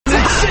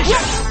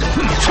incision!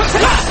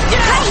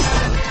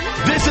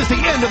 This is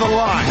the end of the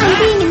line! I'm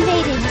being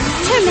invaded.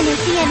 Terminate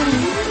the enemy.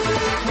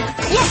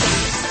 Yes!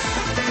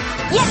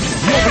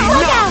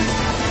 Look out!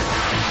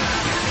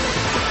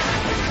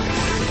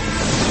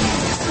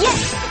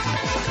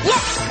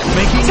 Yes!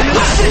 Making an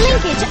incision!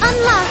 Linkage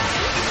unlocked.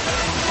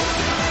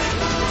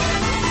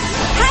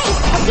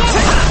 Again!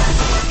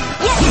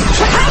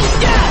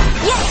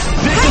 Yes!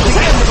 This is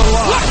the end of the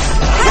line!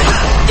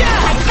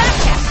 I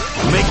gotcha!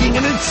 Making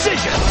an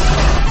incision!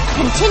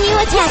 Continue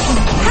attacking.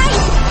 I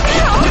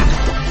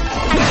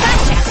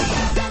gotcha!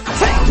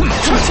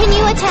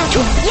 Continue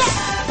attacking. Yes!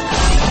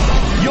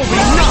 You'll be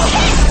knocked!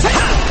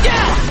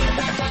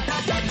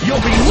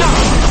 You'll be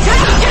knocked!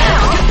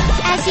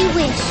 As you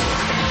wish.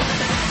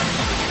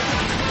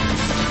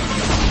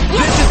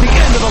 This is the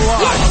end of the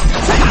line!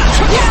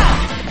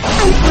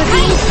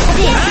 Unfortunately,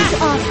 this is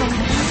awful.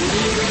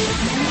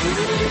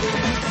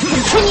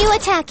 Continue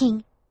attacking.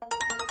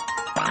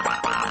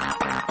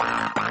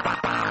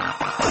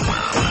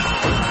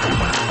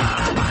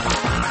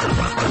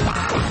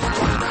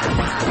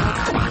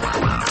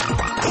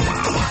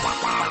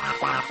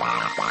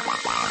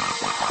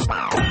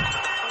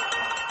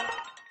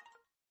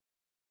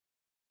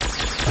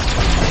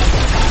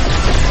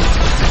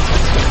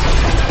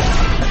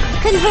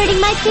 Converting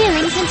my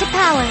feelings into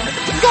power.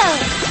 Go!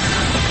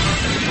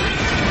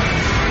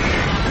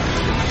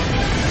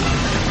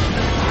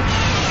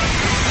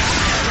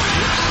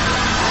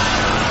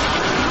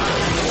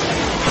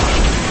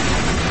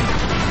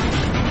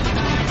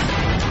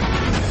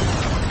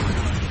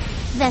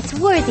 That's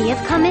worthy of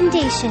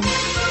commendation.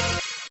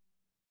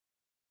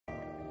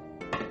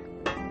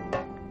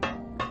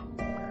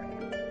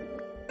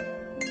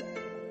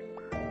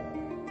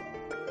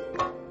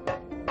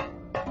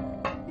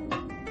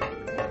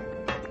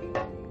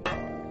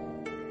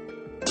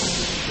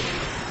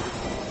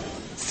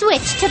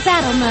 Switch to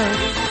battle mode.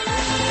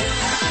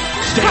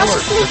 Stay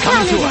alert, Cautiously they're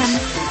coming counter to them. us.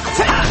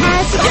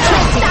 As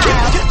expected.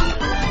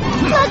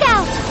 Plug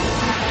out!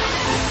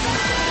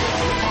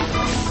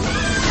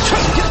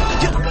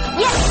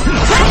 Yes!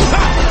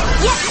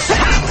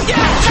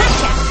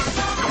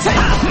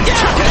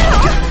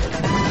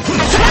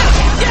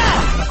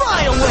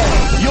 Fly away!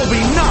 You'll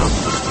be knocked!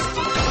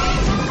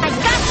 I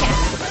gotcha!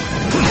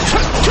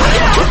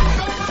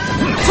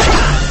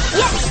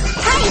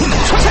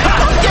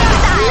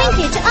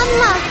 Linkage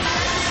unlocked!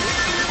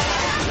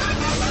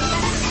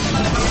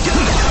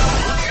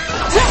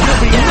 You'll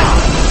be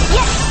knocked!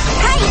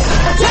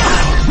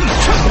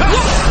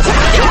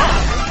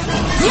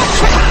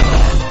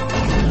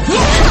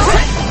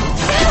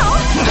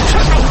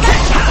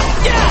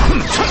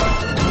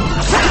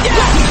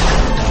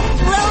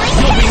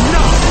 You'll be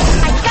knocked!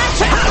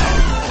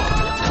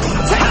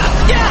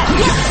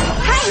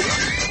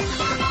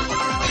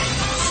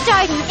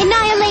 Starting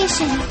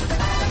annihilation.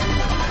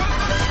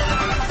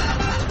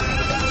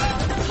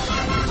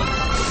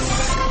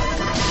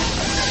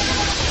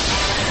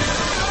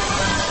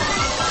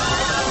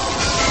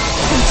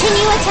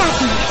 Continue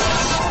attacking.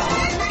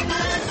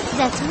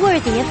 That's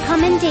worthy of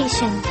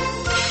commendation.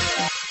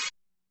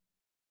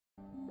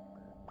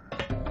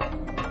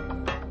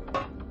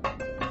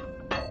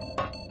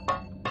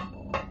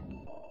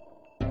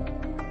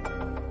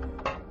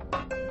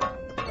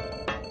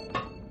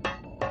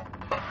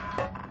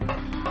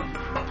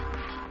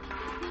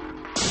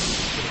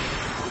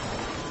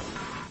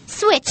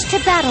 Switch to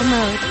battle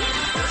mode.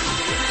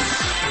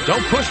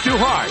 Don't push too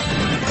hard!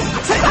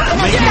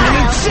 Making an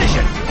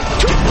incision!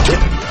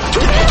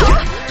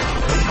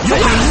 You'll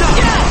be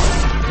knocked!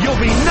 You'll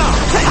be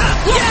knocked!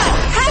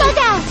 Plug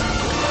out!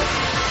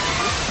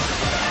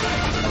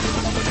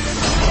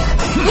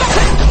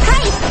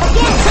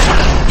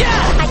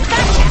 I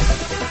gotcha!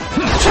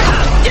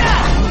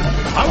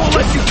 I won't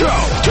let you go!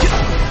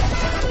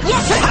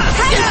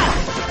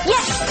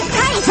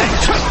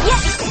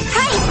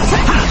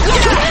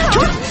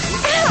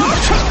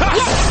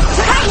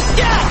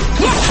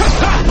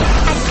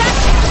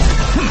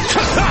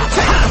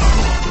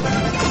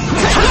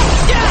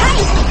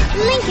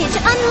 Linkage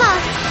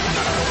unlocked.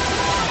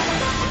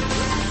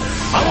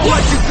 I won't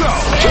let you go!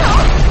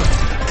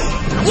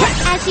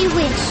 As you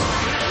wish.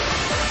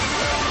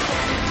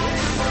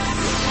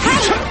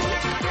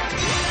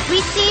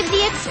 Receive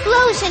the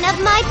explosion of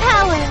my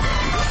power.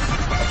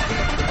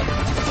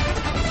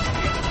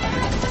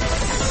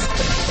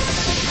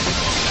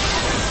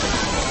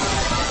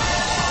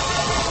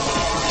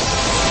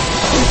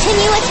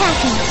 Continue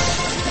attacking.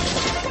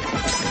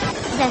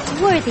 That's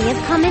worthy of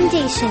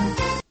commendation.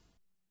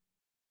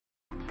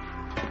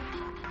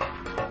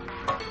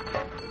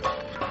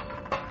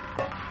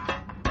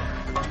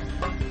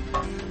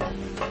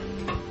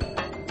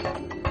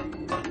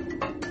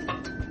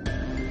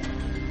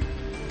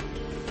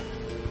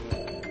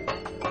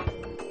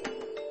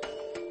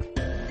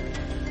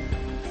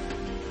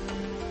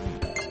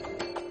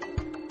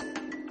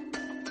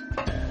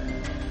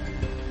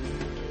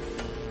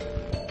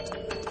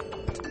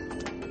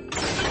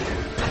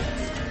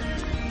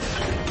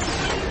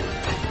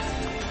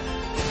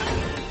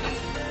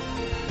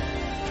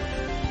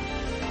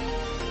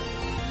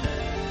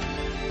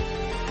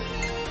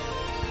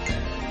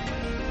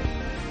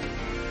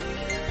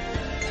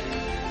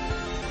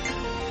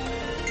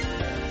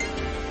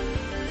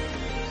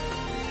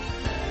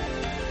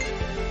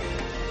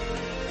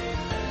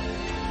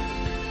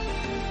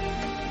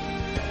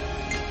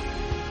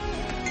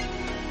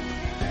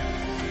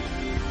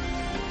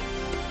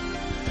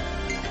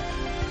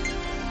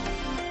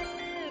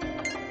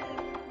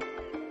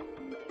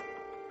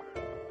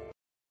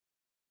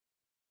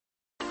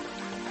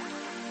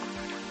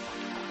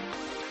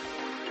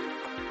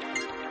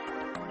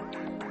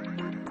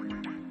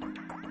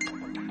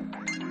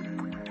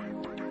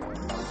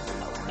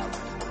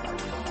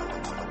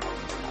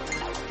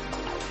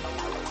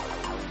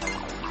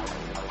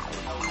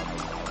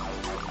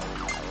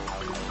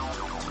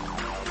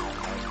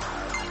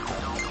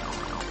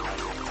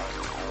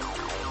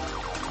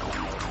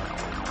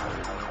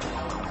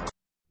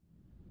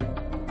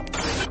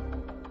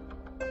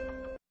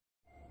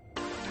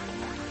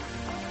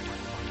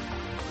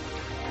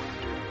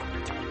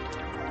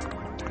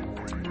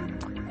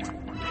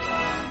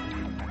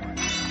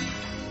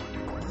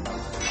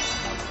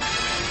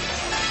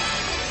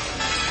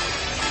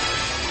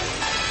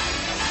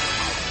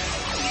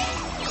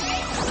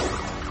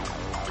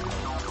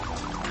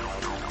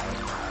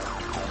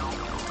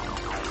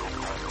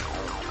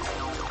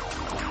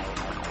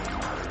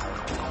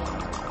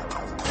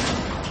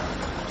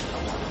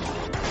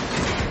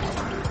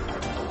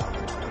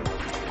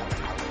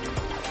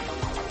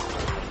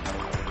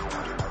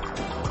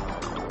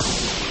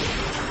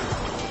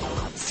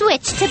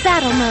 Switch to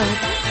battle mode.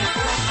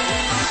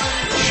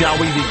 Shall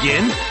we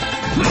begin?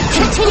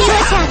 Continue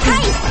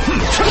attacking.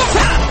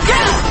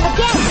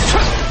 Again.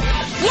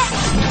 Yes.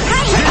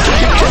 This is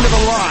the end of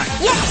the line.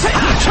 Yes.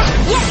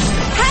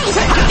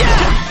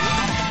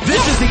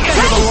 This is the end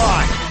of the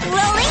line.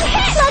 Rolling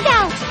hit. Slug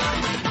out.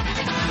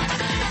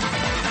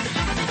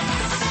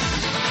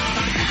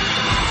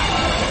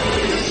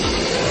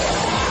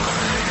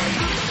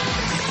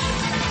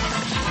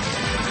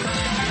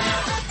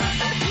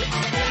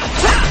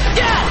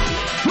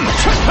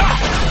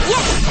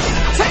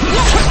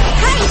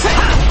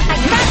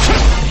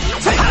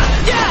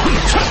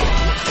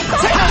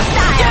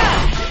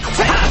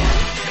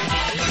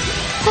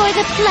 For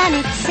the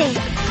planet's sake.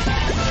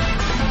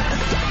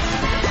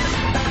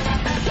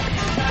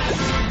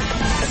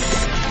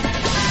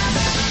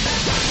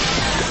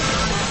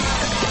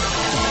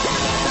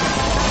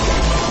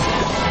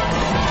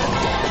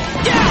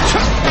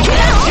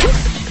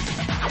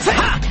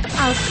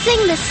 I'll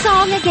sing the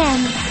song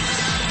again.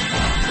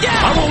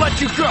 I won't let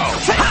you go.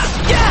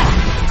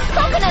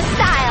 Coconut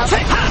style.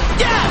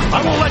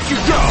 I won't let you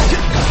go.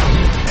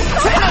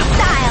 Coconut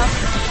style.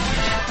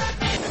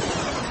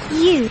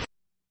 You.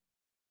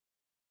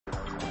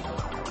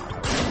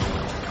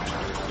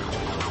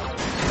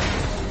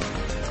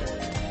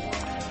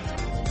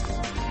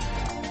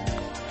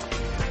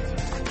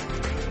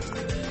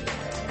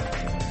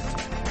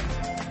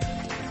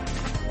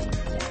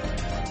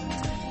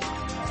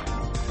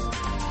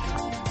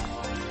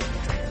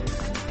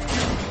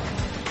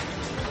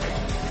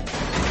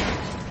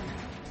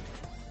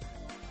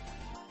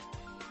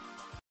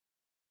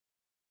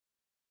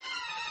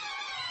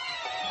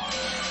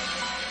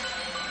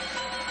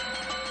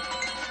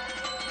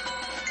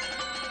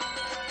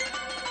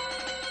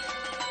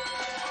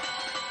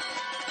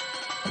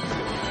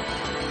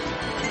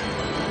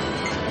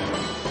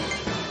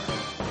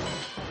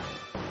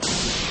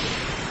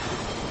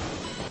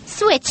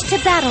 Switch to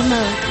battle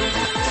mode.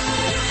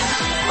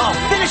 I'll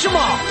finish them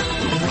all.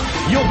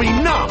 You'll be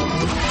numb.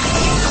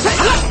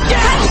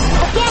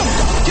 Again.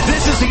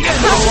 This is the end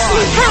of the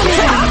line.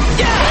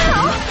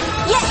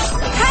 Yes.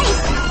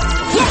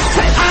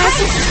 As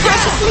it's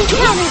cautiously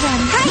counter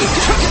them.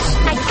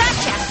 I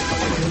gotcha.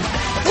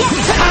 Yes.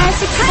 As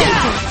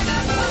expected.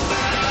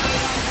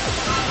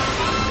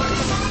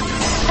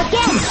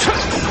 Again.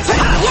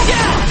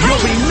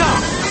 You'll be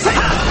numb.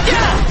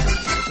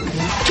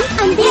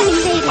 I'm being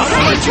invaded. I'll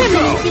let you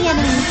Terminate go. the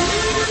enemy.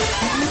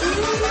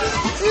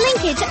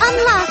 Linkage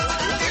unlocked.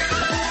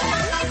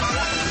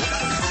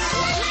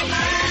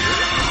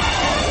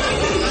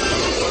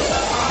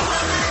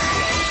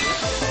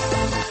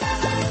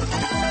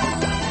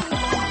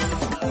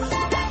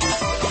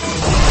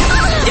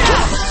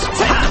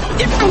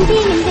 I'm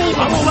being invaded. I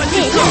won't let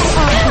you This go. is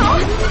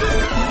awesome.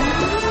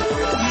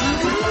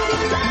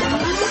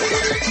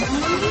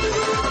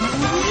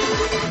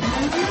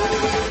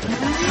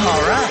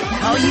 Alright,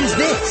 I'll use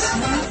this.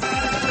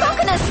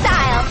 Coconut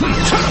style.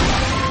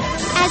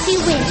 As you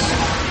wish.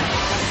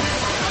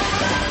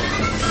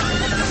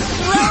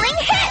 Rolling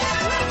hit.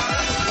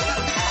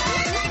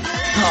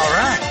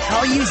 Alright,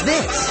 I'll use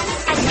this.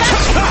 I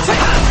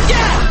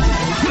gotcha.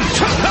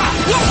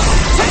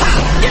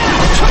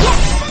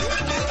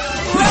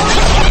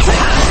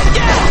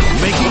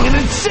 Making an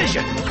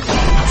incision.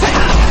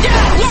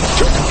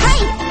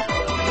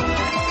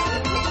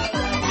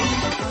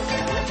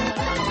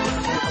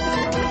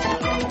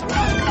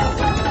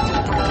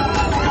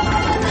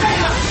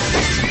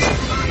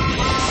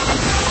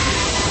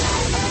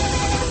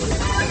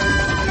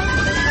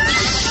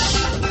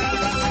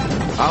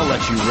 I'll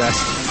let you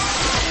rest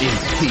in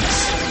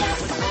peace.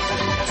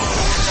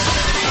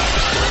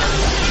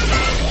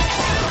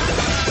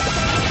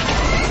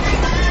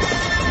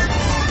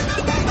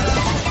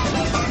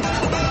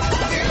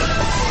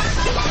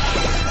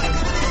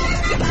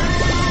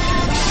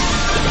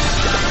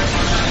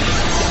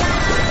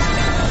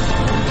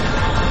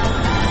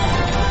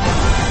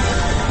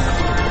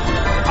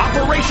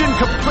 Operation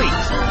complete.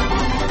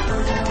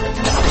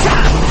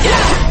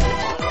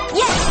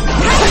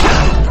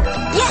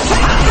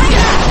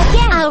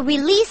 I'll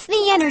release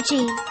the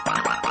energy.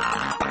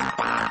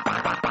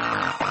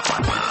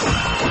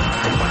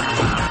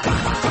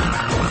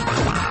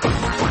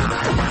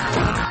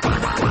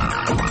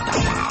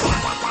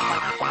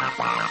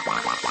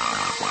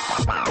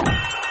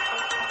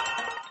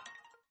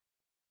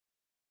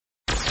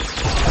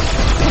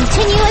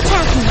 Continue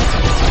attacking.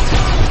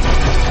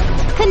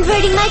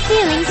 Converting my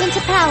feelings into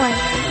power.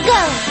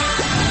 Go!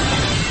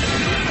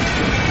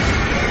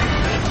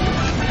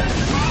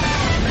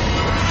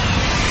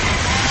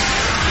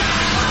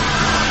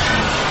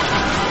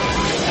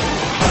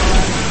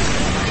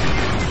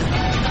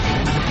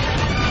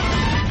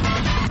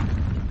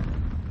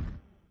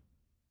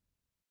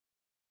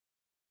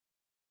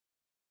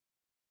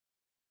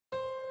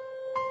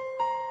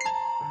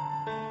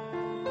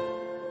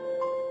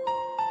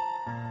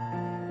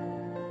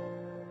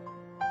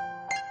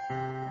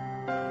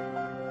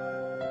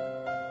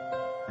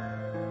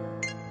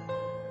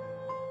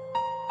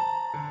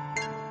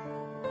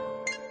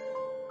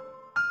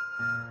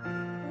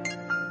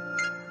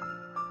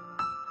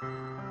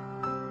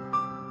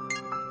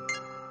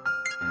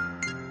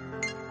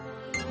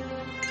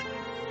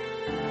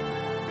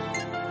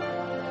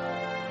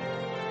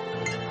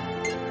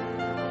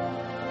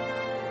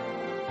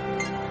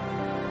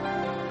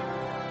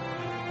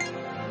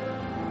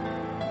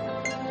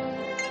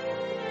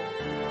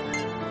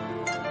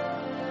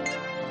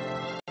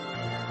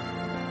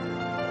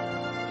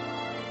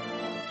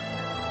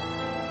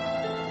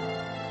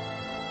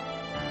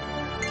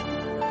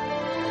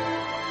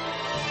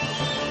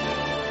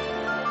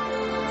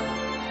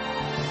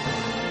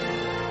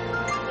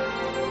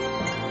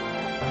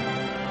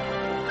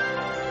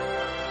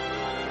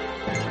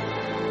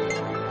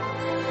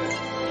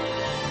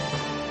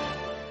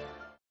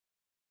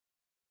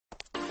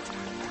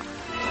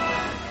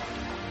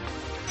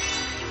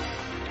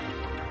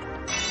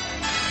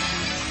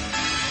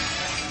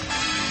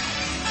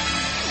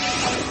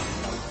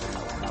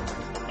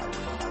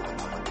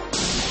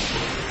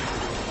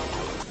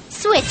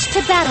 Switch to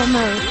battle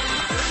mode.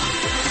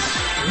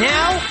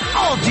 Now,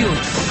 I'll do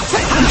it.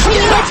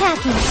 Continue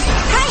attacking.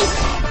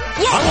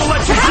 I won't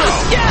let you go.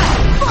 Yeah!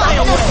 Fly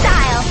away!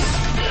 Style.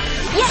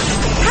 Yes!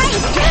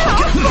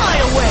 Fly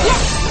away!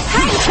 Yes!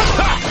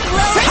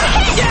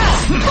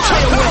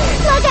 Fly away!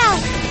 Slug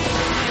out!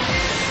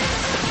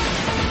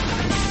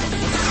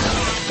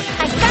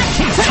 I got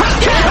you!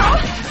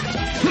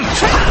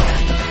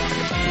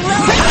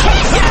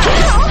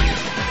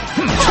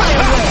 Fly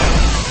away!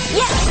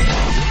 Yes!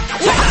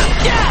 Yes!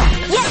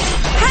 Yes!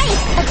 Hi!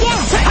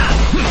 Again!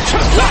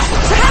 Yes!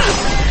 Hi!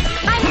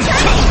 I'm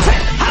turning!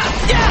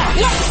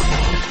 Yes!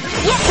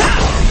 Yes!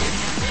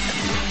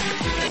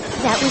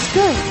 That was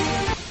good.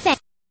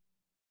 Thanks.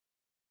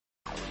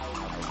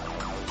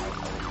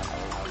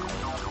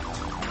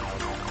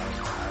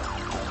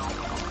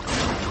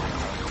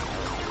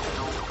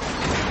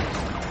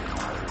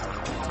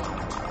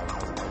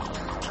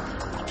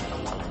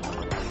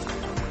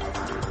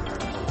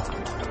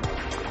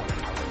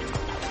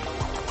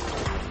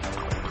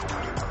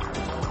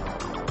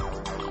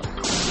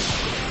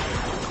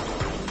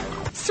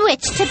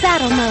 Switch to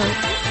battle mode.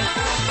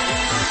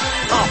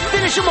 I'll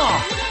finish them all!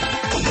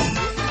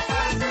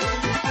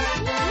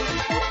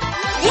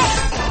 Yes!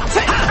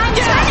 I'm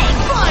turning!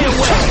 Fly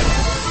away!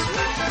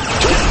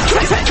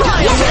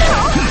 Fly Yes!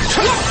 away!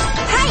 Yes!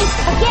 Hi!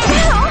 Again!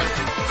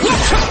 Yes!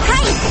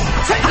 Hi!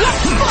 Yes!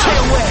 Fly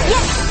away!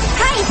 Yes!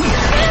 Hi!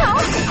 Yes!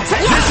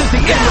 This is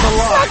the end of the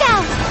line! Slug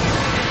out!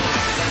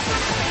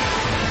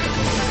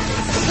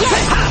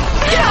 Yes!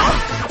 Yes!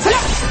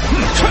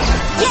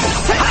 Yes!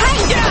 Hi!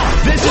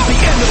 This is the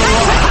end of the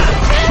line!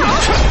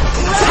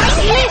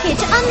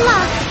 Linkage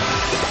unlocked!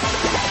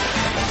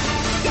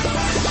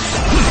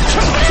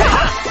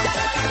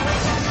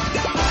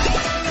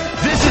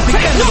 This is the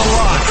end of the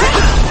line!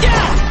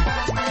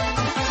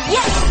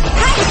 Yes!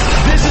 Hi!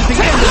 This is the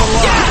end of the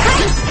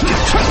line!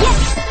 Yes!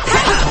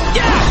 Hi!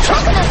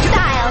 Coconut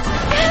style!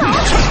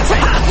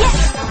 Yes!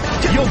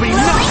 You'll be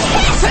knocked!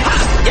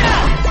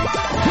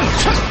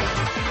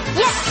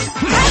 Yes!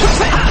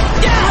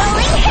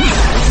 Rolling hit!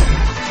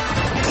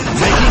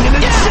 Making an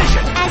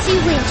incision! As you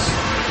wish.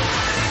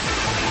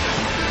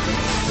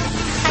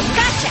 I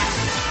gotcha!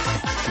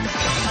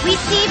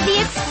 Receive the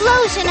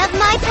explosion of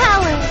my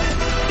power!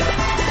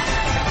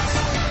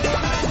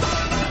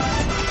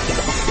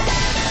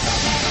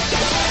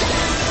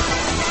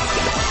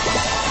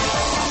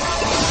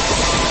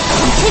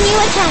 Continue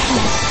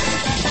attacking.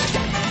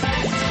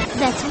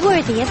 That's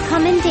worthy of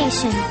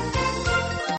commendation.